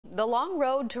The long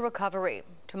road to recovery.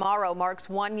 Tomorrow marks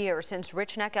 1 year since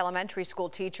Richneck Elementary School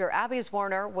teacher Abby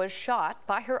Zwerner was shot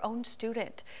by her own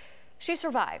student. She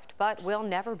survived, but will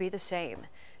never be the same.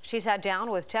 She sat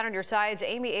down with 10 on Your Side's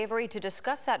Amy Avery to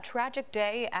discuss that tragic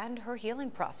day and her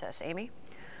healing process. Amy?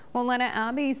 Well, Lena,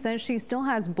 Abby says she still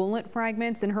has bullet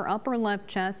fragments in her upper left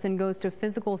chest and goes to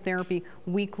physical therapy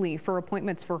weekly for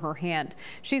appointments for her hand.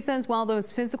 She says while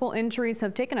those physical injuries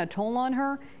have taken a toll on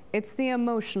her, it's the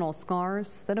emotional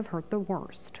scars that have hurt the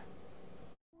worst.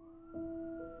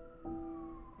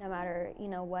 No matter,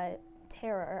 what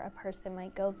terror a person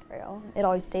might go through, it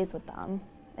always stays with them.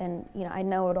 And, I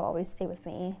know it'll always stay with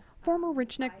me. Former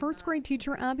Richneck first grade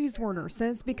teacher Abby Zwerner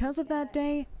says because of that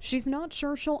day, she's not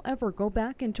sure she'll ever go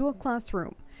back into a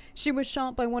classroom. She was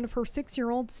shot by one of her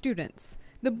 6-year-old students.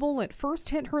 The bullet first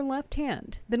hit her left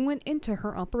hand, then went into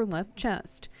her upper left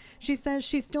chest. She says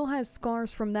she still has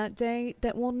scars from that day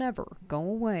that will never go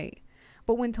away.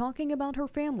 But when talking about her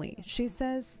family, she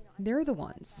says they're the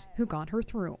ones who got her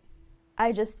through.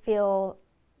 I just feel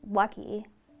lucky,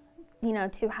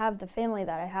 to have the family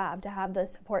that I have, to have the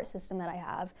support system that I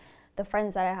have, the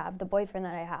friends that I have, the boyfriend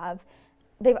that I have.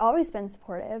 They've always been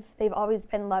supportive. They've always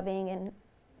been loving and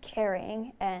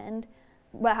caring. And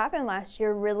what happened last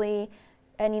year really,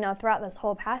 and throughout this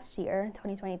whole past year,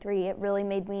 2023, it really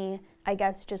made me, I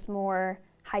guess, just more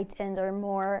heightened or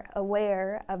more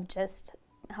aware of just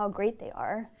how great they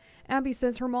are. Abby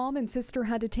says her mom and sister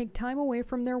had to take time away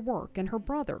from their work and her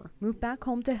brother moved back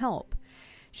home to help.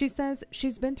 She says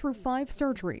she's been through 5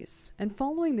 surgeries and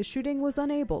following the shooting was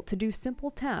unable to do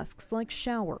simple tasks like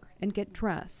shower and get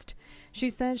dressed. She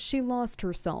says she lost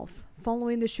herself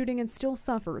following the shooting and still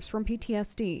suffers from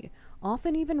PTSD,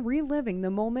 often even reliving the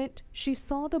moment she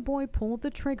saw the boy pull the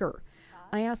trigger.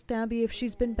 I asked Abby if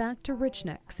she's been back to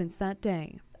Richneck since that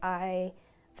day. I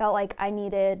felt like I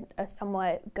needed a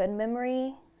somewhat good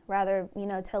memory, rather,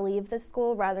 to leave the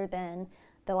school rather than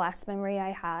the last memory I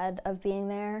had of being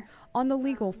there. On the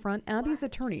legal front, Abby's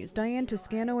attorneys, Diane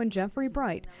Toscano and Jeffrey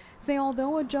Bright, say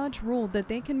although a judge ruled that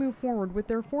they can move forward with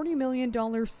their $40 million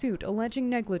suit alleging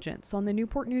negligence on the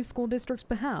Newport News School District's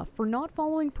behalf for not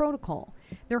following protocol,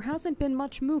 there hasn't been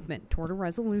much movement toward a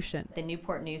resolution. The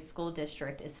Newport News School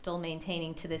District is still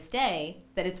maintaining to this day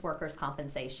that it's workers'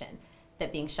 compensation,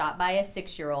 that being shot by a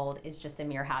 6-year-old is just a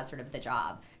mere hazard of the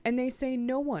job. And they say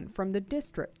no one from the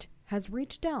district has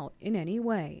reached out in any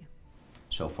way.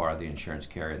 So far, the insurance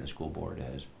carrier and the school board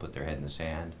has put their head in the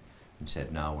sand and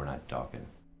said, no, we're not talking.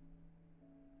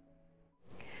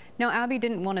 Now, Abby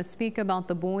didn't want to speak about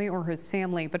the boy or his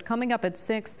family, but coming up at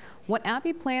 6, what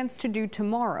Abby plans to do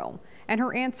tomorrow, and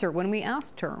her answer when we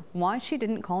asked her why she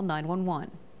didn't call 911.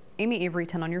 Amy Avery,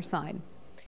 10 on Your Side.